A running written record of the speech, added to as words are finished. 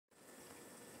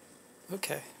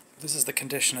Okay, this is the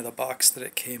condition of the box that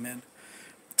it came in.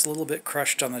 It's a little bit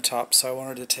crushed on the top, so I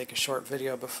wanted to take a short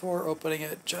video before opening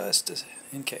it, just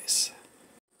in case.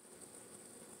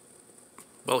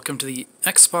 Welcome to the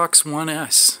Xbox One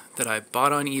S that I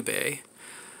bought on eBay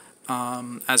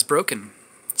as broken.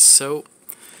 So,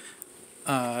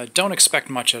 don't expect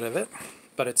much out of it,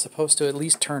 but it's supposed to at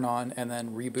least turn on and then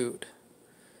reboot.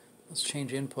 Let's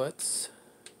change inputs.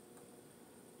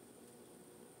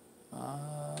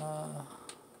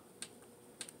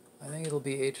 I think it'll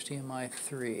be HDMI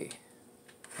 3.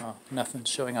 Oh, nothing's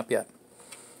showing up yet.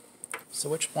 So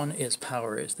which one is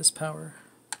power? Is this power?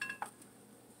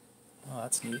 Oh,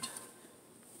 that's neat.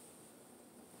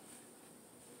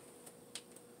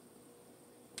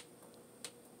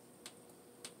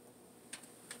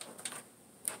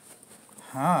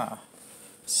 Huh.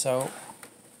 So...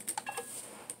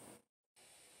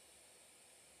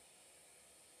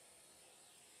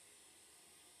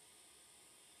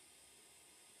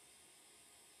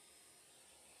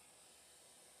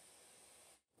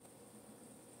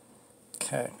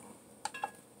 Okay.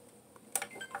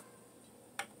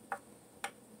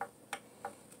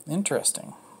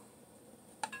 Interesting.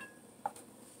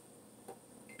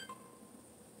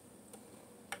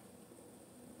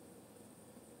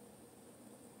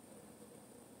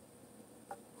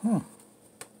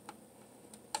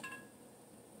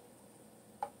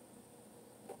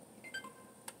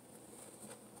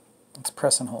 Let's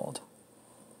press and hold.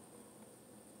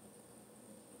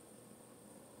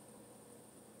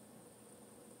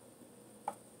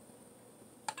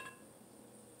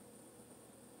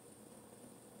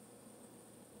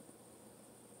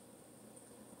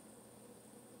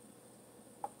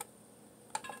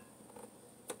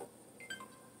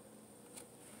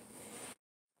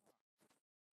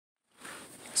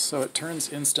 So it turns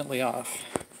instantly off.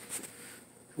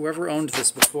 Whoever owned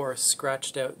this before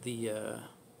scratched out the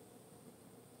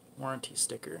warranty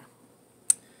sticker.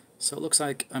 So it looks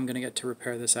like I'm going to get to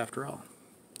repair this after all.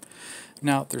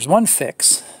 Now, there's one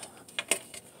fix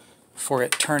for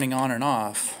it turning on and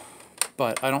off,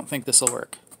 but I don't think this will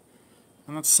work.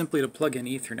 And that's simply to plug in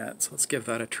Ethernet, so let's give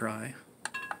that a try.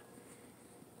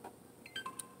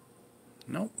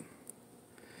 Nope.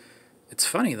 It's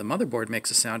funny, the motherboard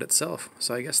makes a sound itself,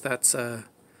 so I guess that's a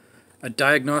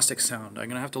diagnostic sound. I'm going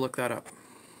to have to look that up.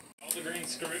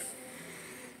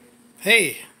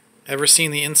 Hey, ever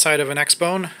seen the inside of an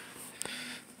Xbone?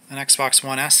 An Xbox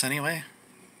One S anyway?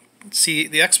 See,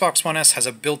 the Xbox One S has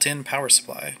a built-in power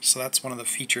supply, so that's one of the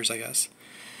features, I guess.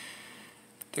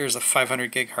 There's a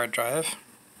 500 gig hard drive,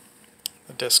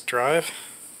 a disk drive.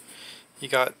 You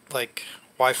got like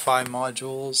Wi-Fi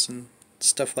modules and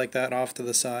stuff like that off to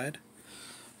the side.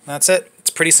 That's it.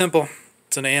 It's pretty simple.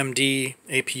 It's an AMD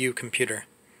APU computer.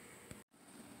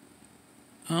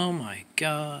 Oh my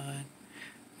god.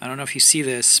 I don't know if you see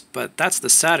this, but that's the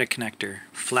SATA connector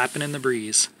flapping in the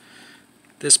breeze.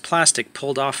 This plastic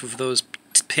pulled off of those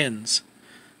pins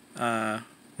when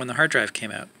the hard drive came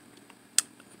out.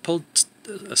 Pulled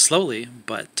slowly,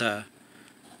 but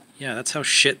yeah, that's how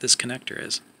shit this connector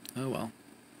is. Oh well.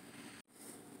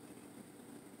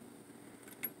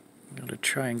 I'm going to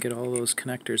try and get all those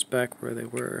connectors back where they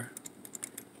were.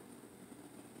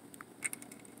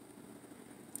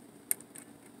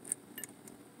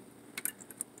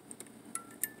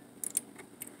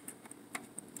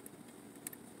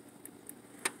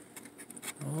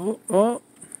 Oh!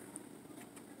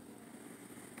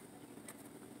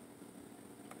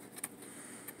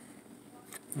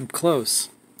 I'm close.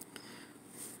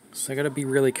 So I gotta be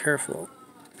really careful.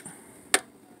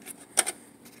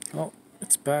 Oh,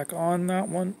 it's back on that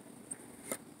one.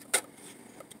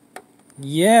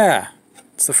 Yeah!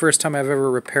 It's the first time I've ever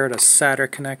repaired a SATA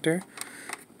connector.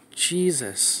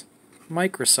 Jesus.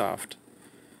 Microsoft.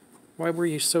 Why were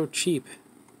you so cheap?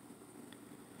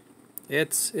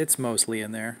 It's mostly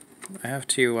in there. I have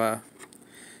to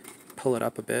pull it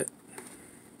up a bit.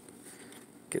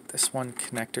 Get this one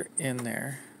connector in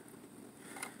there.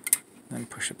 Then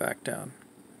push it back down.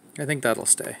 I think that'll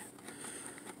stay.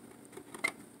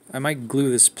 I might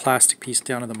glue this plastic piece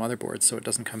down to the motherboard so it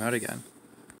doesn't come out again.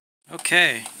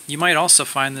 Okay, you might also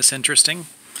find this interesting.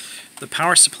 The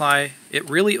power supply, it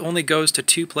really only goes to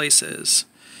two places.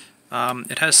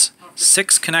 It has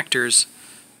 6 connectors,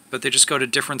 but they just go to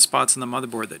different spots in the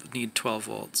motherboard that need 12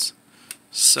 volts.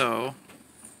 So,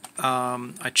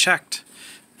 I checked,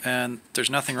 and there's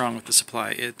nothing wrong with the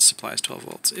supply. It supplies 12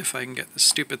 volts. If I can get this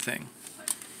stupid thing.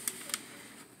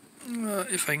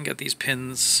 If I can get these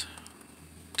pins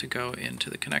to go into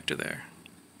the connector there.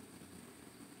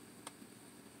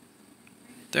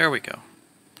 There we go.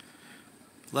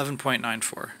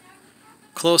 11.94.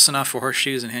 close enough for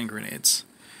horseshoes and hand grenades.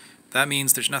 That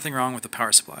means there's nothing wrong with the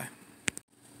power supply.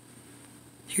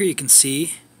 Here you can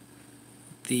see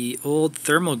the old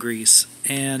thermal grease,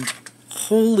 and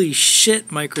holy shit,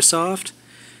 Microsoft,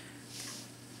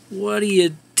 what are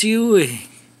you doing?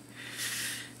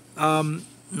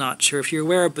 Not sure if you're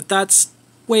aware, but that's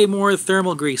way more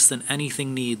thermal grease than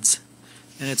anything needs.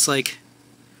 And it's like,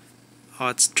 oh,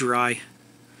 it's dry.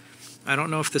 I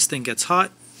don't know if this thing gets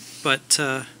hot, but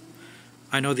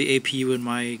I know the APU in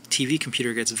my TV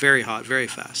computer gets very hot very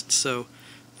fast, so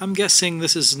I'm guessing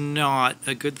this is not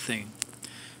a good thing.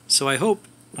 So I hope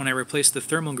when I replace the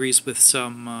thermal grease with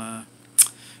some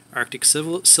Arctic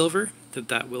silver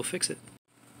that will fix it.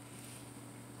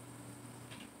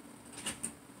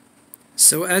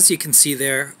 So as you can see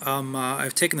there,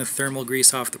 I've taken the thermal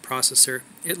grease off the processor.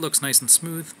 It looks nice and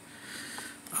smooth.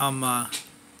 The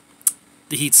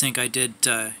heatsink, I did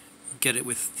get it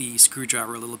with the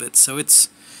screwdriver a little bit, so it's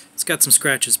got some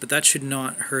scratches, but that should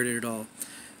not hurt it at all.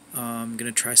 I'm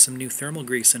going to try some new thermal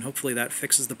grease, and hopefully that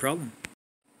fixes the problem.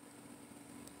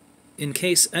 In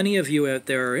case any of you out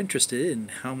there are interested in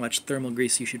how much thermal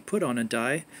grease you should put on a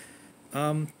die,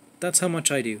 that's how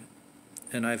much I do,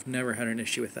 and I've never had an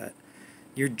issue with that.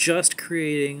 You're just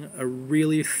creating a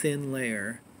really thin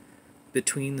layer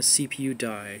between the CPU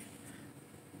die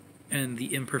and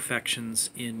the imperfections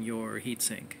in your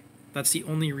heatsink. That's the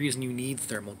only reason you need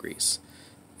thermal grease,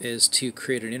 is to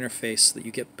create an interface so that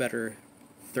you get better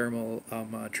thermal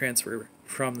transfer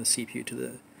from the CPU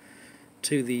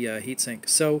to the heatsink.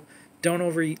 So don't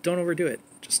overdo it,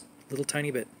 just a little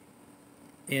tiny bit.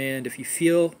 And if you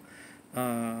feel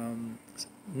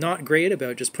not great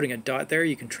about just putting a dot there,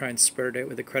 you can try and spread it out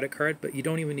with a credit card, but you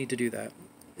don't even need to do that.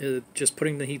 Just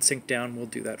putting the heatsink down will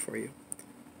do that for you.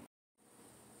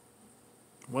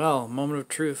 Well, moment of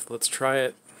truth, let's try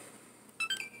it.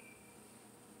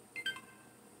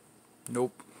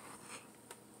 Nope.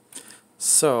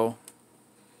 So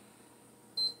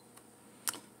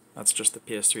that's just the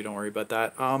PS3, don't worry about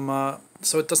that.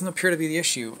 So it doesn't appear to be the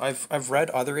issue. I've read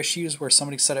other issues where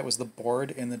somebody said it was the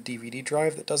board in the DVD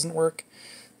drive that doesn't work.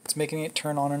 It's making it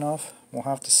turn on and off. We'll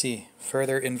have to see.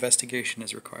 Further investigation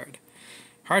is required.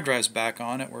 Hard drive's back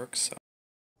on, it works. So.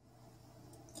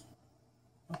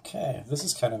 Okay, this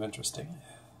is kind of interesting.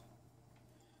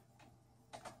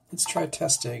 Let's try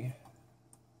testing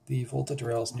the voltage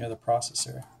rails near the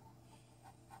processor.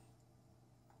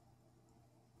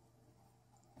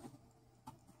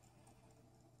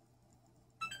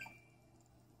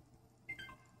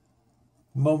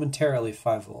 Momentarily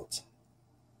 5 volts.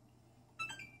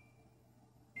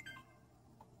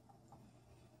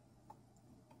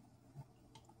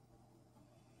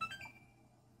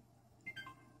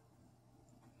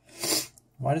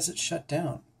 Why does it shut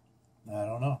down? I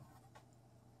don't know.